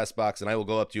from the press box, and I will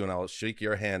go up to you and I'll shake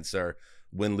your hand, sir.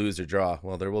 Win, lose, or draw.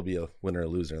 Well, there will be a winner or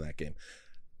loser in that game,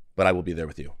 but I will be there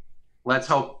with you. Let's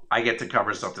hope I get to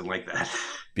cover something like that.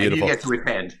 Beautiful. And you get to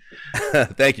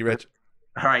attend. Thank you, Rich.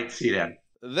 All right. See you then.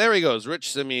 There he goes,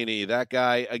 Rich Cimini. That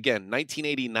guy, again,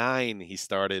 1989, he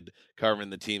started covering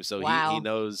the team. So he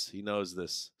knows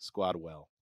this squad well.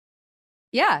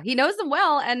 Yeah, he knows them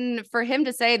well. And for him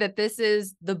to say that this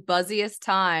is the buzziest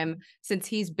time since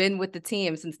he's been with the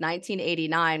team since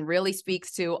 1989 really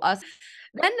speaks to us.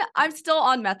 Then I'm still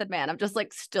on Method Man. I'm just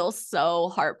still so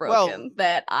heartbroken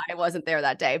that I wasn't there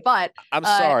that day. But I'm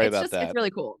sorry about that. It's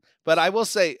really cool. But I will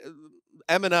say,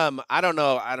 Eminem, I don't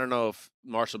know if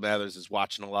Marshall Mathers is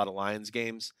watching a lot of Lions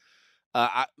games.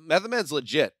 Method Man's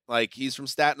legit. He's from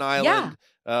Staten Island,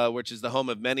 which is the home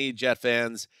of many Jet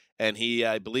fans. And he,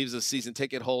 I believe, is a season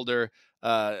ticket holder.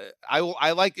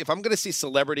 I like, if I'm going to see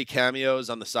celebrity cameos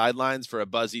on the sidelines for a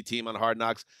buzzy team on Hard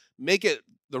Knocks, make it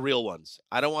the real ones.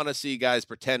 I don't want to see guys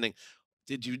pretending.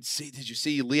 Did you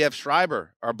see Liev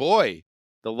Schreiber, our boy,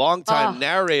 the longtime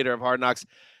narrator of Hard Knocks?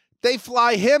 They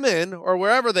fly him in, or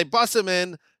wherever they bus him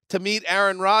in, to meet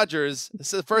Aaron Rodgers.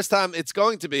 This is the first time it's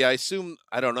going to be. I assume,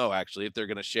 I don't know actually, if they're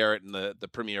going to share it in the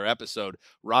premiere episode.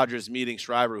 Rodgers meeting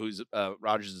Schreiber, who's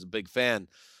Rodgers is a big fan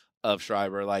of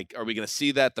Schreiber. Are we going to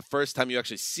see that the first time you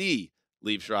actually see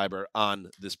Liev Schreiber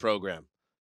on this program?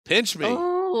 Pinch me.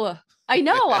 Oh, I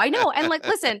know. And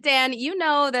listen, Dan, you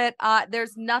know that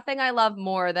there's nothing I love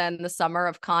more than the summer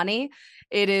of Connie.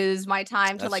 It is my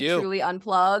time to truly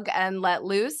unplug and let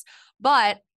loose.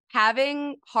 But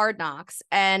having Hard Knocks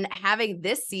and having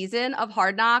this season of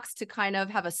Hard Knocks to kind of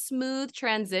have a smooth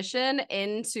transition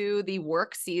into the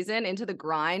work season, into the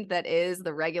grind that is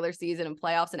the regular season and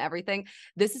playoffs and everything.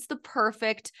 This is the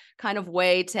perfect kind of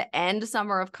way to end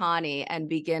Summer of Connie and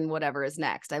begin whatever is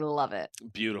next. I love it.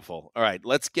 Beautiful. All right,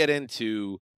 let's get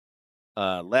into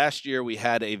last year. We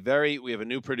have a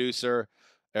new producer,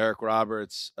 Eric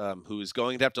Roberts, who's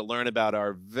going to have to learn about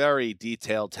our very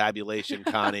detailed tabulation,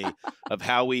 Connie, of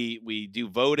how we do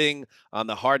voting on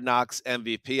the Hard Knocks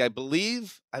MVP. I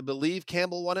believe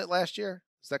Campbell won it last year.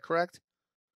 Is that correct?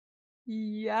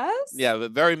 Yes. Yeah,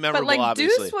 but very memorable, but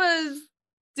obviously.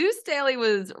 Deuce Staley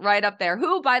was right up there.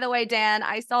 Who, by the way, Dan,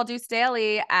 I saw Deuce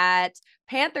Staley at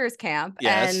Panthers camp.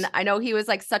 Yes. And I know he was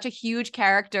such a huge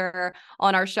character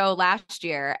on our show last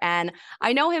year. And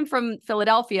I know him from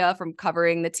Philadelphia, from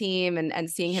covering the team and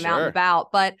seeing him out and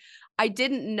about. But I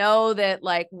didn't know that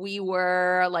we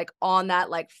were on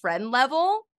that friend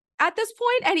level at this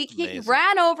point, and he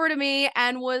ran over to me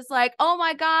and was like, "Oh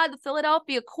my God, the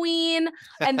Philadelphia Queen,"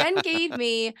 and then gave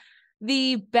me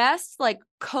the best like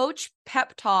coach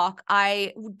pep talk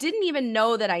I didn't even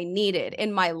know that I needed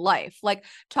in my life. Like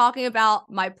talking about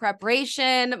my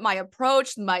preparation, my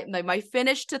approach, my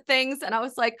finish to things. And I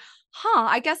was like,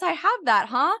 I guess I have that,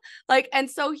 huh? Like, and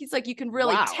so he's like, you can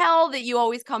really tell that you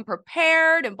always come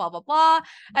prepared and blah, blah, blah.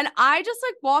 And I just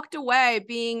like walked away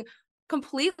being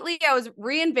I was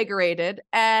reinvigorated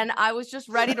and I was just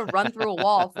ready to run through a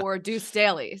wall for Deuce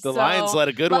Staley. The Lions let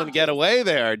a good one get away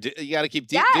there. You got to keep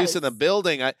Deuce in the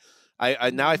building.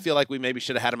 I now I feel like we maybe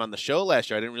should have had him on the show last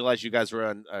year. I didn't realize you guys were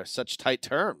on such tight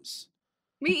terms.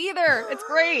 Me either. It's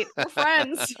great. We're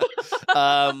friends.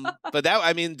 But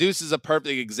Deuce is a perfect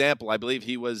example. I believe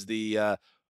he was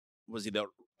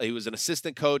he was an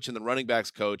assistant coach and the running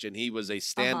backs coach, and he was a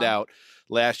standout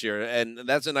last year. And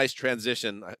that's a nice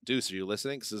transition. Deuce, are you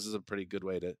listening? Because this is a pretty good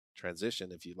way to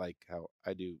transition if you like how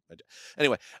I do.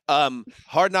 Anyway,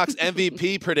 Hard Knocks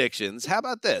MVP predictions. How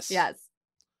about this? Yes.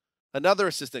 Another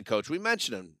assistant coach. We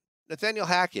mentioned him, Nathaniel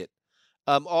Hackett.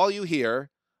 All you hear,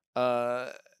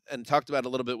 and talked about a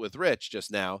little bit with Rich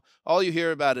just now, all you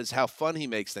hear about is how fun he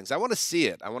makes things. I want to see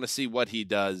it. I want to see what he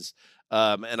does.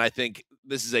 And I think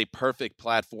this is a perfect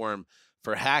platform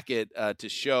for Hackett to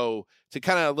show to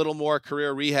kind of a little more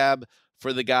career rehab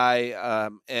for the guy.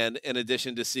 And in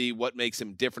addition to see what makes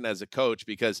him different as a coach,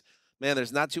 because man,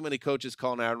 there's not too many coaches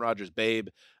calling Aaron Rodgers babe.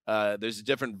 There's a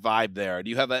different vibe there. Do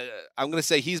you have I'm going to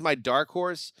say he's my dark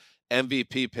horse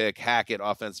MVP pick, Hackett,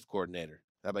 offensive coordinator.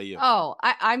 How about you? Oh,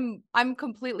 I'm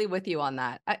completely with you on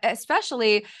that,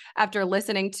 especially after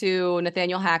listening to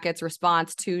Nathaniel Hackett's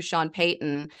response to Sean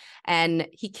Payton. And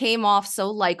he came off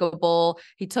so likable.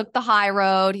 He took the high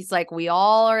road. He's like, we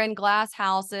all are in glass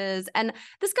houses. And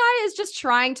this guy is just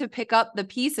trying to pick up the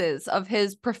pieces of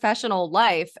his professional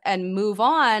life and move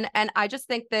on. And I just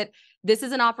think that this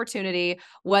is an opportunity,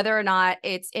 whether or not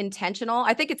it's intentional.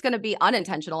 I think it's going to be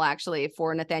unintentional, actually,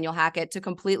 for Nathaniel Hackett to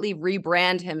completely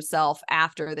rebrand himself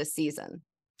after this season.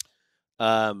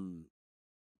 But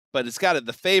it's got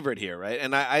the favorite here, right?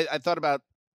 And I thought about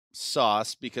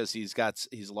Sauce because he's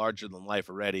larger than life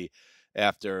already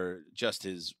after just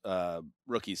his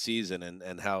rookie season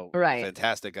and how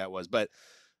fantastic that was. But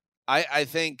I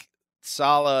think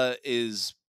Saleh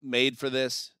is made for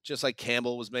this, just like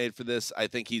Campbell was made for this. I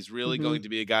think he's really going to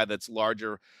be a guy that's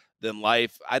larger than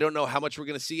life. I don't know how much we're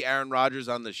going to see Aaron Rodgers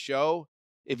on the show.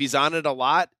 If he's on it a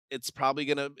lot,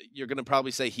 you're going to probably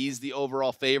say he's the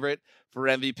overall favorite for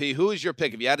MVP. Who is your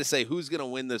pick? If you had to say who's going to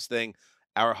win this thing,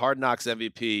 our Hard Knocks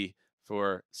MVP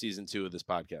for season 2 of this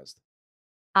podcast.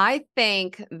 I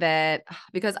think that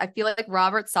because I feel like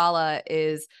Robert Saleh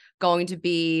is going to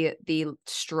be the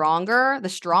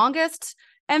strongest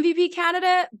MVP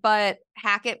candidate, but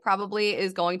Hackett probably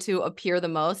is going to appear the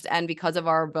most. And because of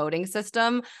our voting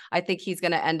system, I think he's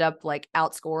going to end up like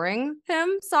outscoring him,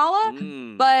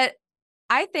 Saleh. But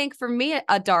I think for me,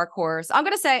 a dark horse, I'm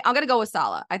going to go with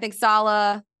Saleh. I think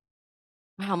Saleh,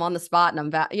 I'm on the spot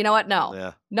and you know what? No.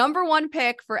 Yeah. Number 1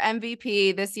 pick for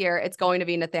MVP this year, it's going to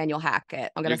be Nathaniel Hackett.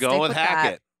 I'm going to go with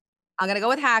Hackett. I'm going to go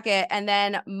with Hackett. And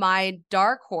then my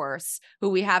dark horse, who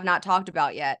we have not talked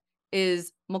about yet,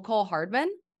 is Mecole Hardman.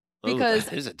 Because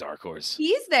that is a dark horse.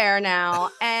 He's there now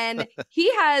and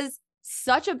he has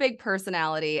such a big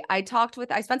personality. I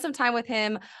spent some time with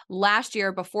him last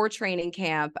year before training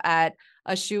camp at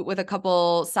a shoot with a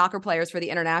couple soccer players for the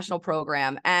international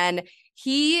program. And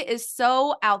he is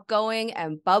so outgoing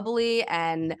and bubbly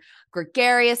and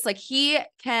gregarious. Like he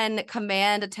can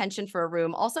command attention for a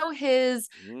room. Also, his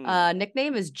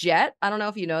nickname is Jet. I don't know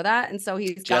if you know that. And so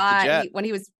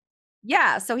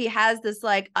so he has this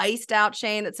like iced out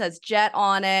chain that says Jet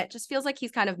on it. Just feels like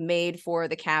he's kind of made for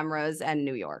the cameras and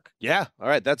New York. Yeah. All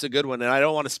right. That's a good one. And I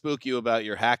don't want to spook you about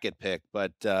your Hackett pick,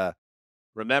 but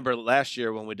remember last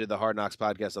year when we did the Hard Knocks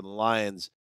podcast on the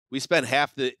Lions, we spent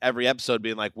every episode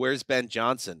being like, where's Ben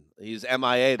Johnson? He's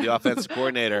MIA, the offensive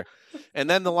coordinator. And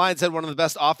then the Lions had one of the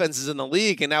best offenses in the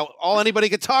league. And now all anybody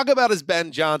could talk about is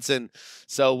Ben Johnson.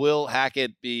 So will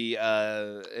Hackett be,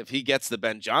 if he gets the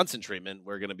Ben Johnson treatment,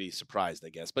 we're going to be surprised, I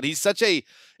guess. But he's such a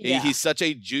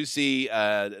juicy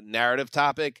narrative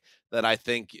topic that I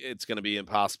think it's going to be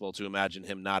impossible to imagine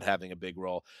him not having a big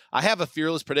role. I have a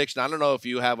fearless prediction. I don't know if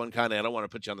you have one, kind of. I don't want to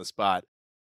put you on the spot.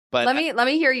 But let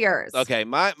me hear yours. Okay,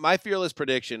 my fearless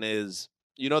prediction is,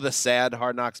 the sad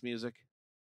Hard Knocks music?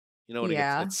 You know when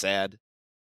it's sad?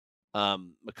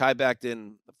 Mekhi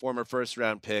Becton, the former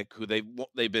first-round pick, who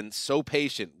they've been so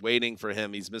patient waiting for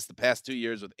him. He's missed the past 2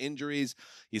 years with injuries.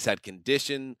 He's had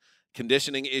conditioning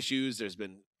issues. There's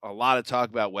been a lot of talk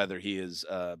about whether he is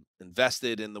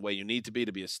invested in the way you need to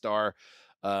be a star.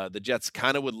 The Jets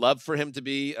kind of would love for him to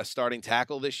be a starting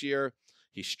tackle this year.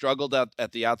 He struggled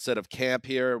at the outset of camp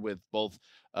here with both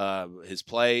his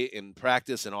play in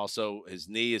practice and also his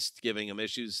knee is giving him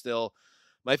issues still.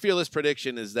 My fearless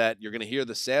prediction is that you're going to hear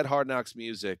the sad Hard Knocks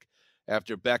music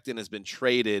after Becton has been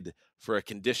traded for a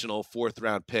conditional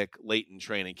 4th-round pick late in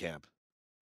training camp.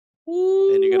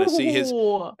 Ooh. And you're going to see his,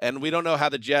 and we don't know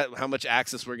how much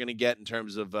access we're going to get in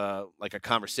terms of like a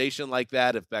conversation like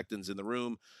that if Becton's in the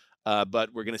room.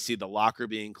 But we're going to see the locker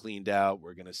being cleaned out.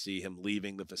 We're going to see him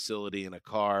leaving the facility in a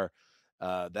car.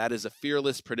 That is a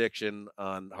fearless prediction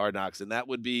on Hard Knocks. And that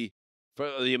would be, for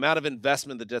the amount of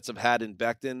investment the Jets have had in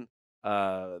Becton,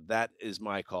 that is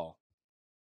my call.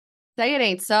 Say it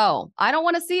ain't so. I don't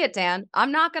want to see it, Dan.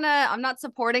 I'm not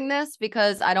supporting this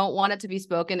because I don't want it to be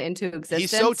spoken into existence.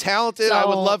 He's so talented. So, I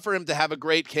would love for him to have a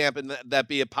great camp and that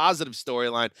be a positive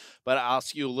storyline, but I'll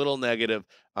skew a little negative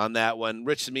on that one.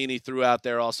 Rich Cimini threw out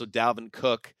there also Dalvin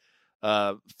Cook.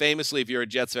 Famously, if you're a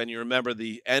Jets fan, you remember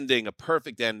the ending, a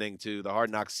perfect ending to the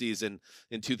Hard Knocks season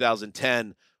in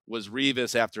 2010 was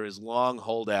Revis after his long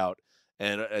holdout.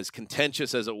 And as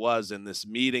contentious as it was in this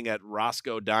meeting at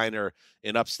Roscoe Diner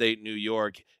in upstate New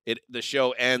York, the show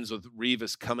ends with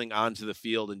Revis coming onto the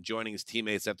field and joining his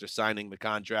teammates after signing the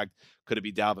contract. Could it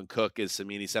be Dalvin Cook, as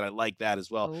Cimini said? I like that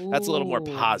as well. Ooh. That's a little more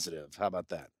positive. How about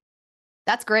that?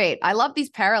 That's great. I love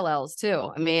these parallels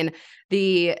too. I mean,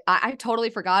 I totally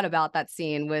forgot about that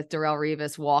scene with Darrelle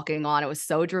Revis walking on. It was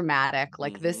so dramatic.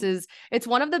 Like it's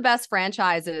one of the best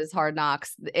franchises, Hard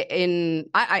Knocks, in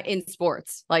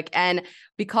sports. Like, and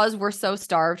because we're so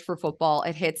starved for football,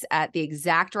 it hits at the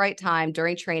exact right time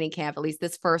during training camp. At least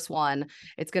this first one,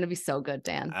 it's going to be so good,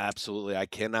 Dan. Absolutely, I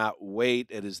cannot wait.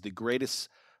 It is the greatest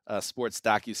sports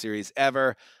docuseries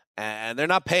ever. And they're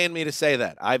not paying me to say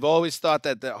that. I've always thought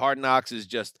that the Hard Knocks is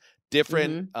just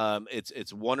different. Mm-hmm.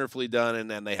 It's wonderfully done, and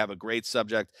then they have a great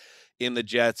subject in the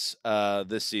Jets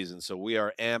this season. So we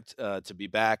are amped to be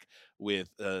back with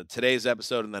today's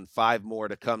episode and then 5 more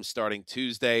to come starting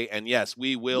Tuesday. And yes,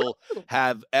 we will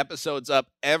have episodes up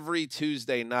every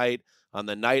Tuesday night on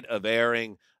the night of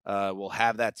airing. We'll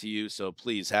have that to you, so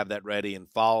please have that ready and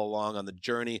follow along on the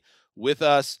journey with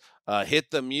us.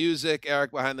 Hit the music,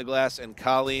 Eric behind the glass, and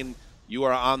Colleen, you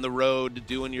are on the road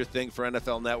doing your thing for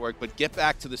NFL Network, but get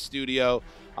back to the studio.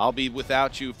 I'll be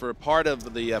without you for a part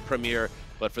of the premiere,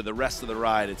 but for the rest of the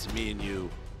ride, it's me and you,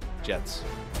 Jets.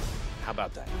 How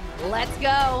about that? Let's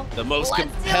go. The most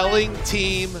compelling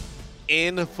team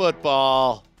in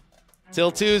football.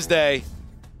 Till Tuesday,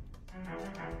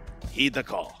 heed the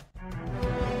call.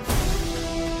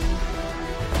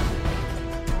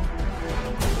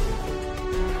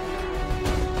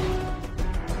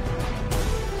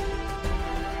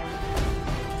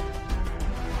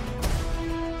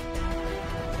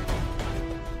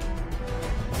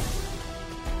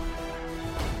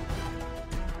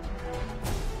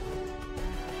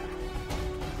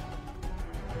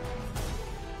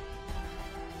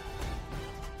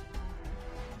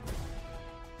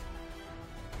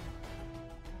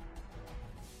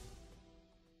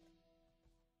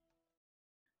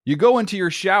 You go into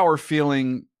your shower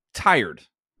feeling tired,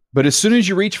 but as soon as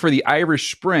you reach for the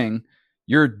Irish Spring,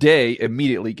 your day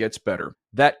immediately gets better.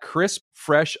 That crisp,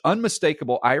 fresh,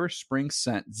 unmistakable Irish Spring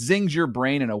scent zings your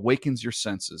brain and awakens your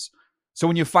senses. So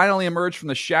when you finally emerge from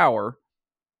the shower,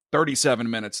 37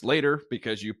 minutes later,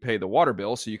 because you pay the water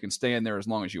bill so you can stay in there as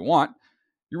long as you want,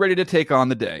 you're ready to take on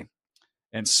the day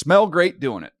and smell great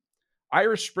doing it.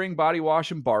 Irish Spring Body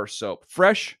Wash and Bar Soap.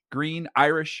 Fresh, green,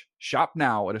 Irish. Shop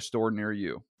now at a store near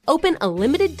you. Open a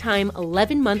limited-time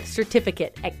 11-month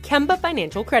certificate at Kemba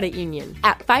Financial Credit Union.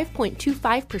 At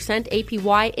 5.25%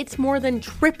 APY, it's more than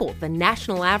triple the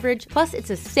national average, plus it's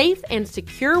a safe and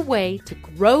secure way to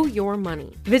grow your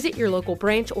money. Visit your local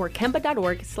branch or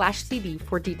kemba.org/cb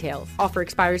for details. Offer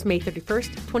expires May 31st,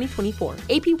 2024.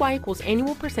 APY equals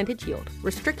annual percentage yield.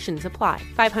 Restrictions apply.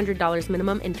 $500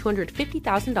 minimum and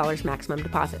 $250,000 maximum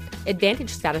deposit. Advantage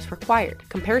status required.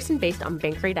 Comparison based on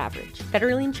bank rate average.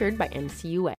 Federally insured by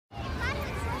NCUA.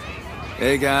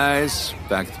 Hey guys,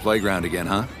 back at the playground again,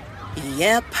 huh?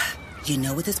 Yep. You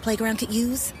know what this playground could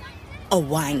use? A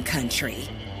wine country.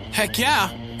 Heck yeah,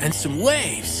 and some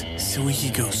waves so we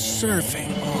could go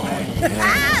surfing. Oh,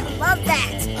 yeah. Love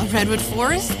that. A redwood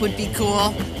forest would be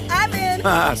cool. I'm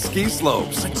in. Ski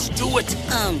slopes. Let's do it.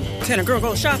 Can a girl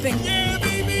go shopping? Yeah,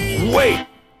 baby. Wait.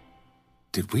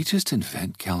 Did we just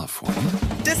invent California?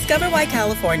 Discover why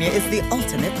California is the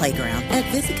ultimate playground at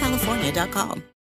visitcalifornia.com.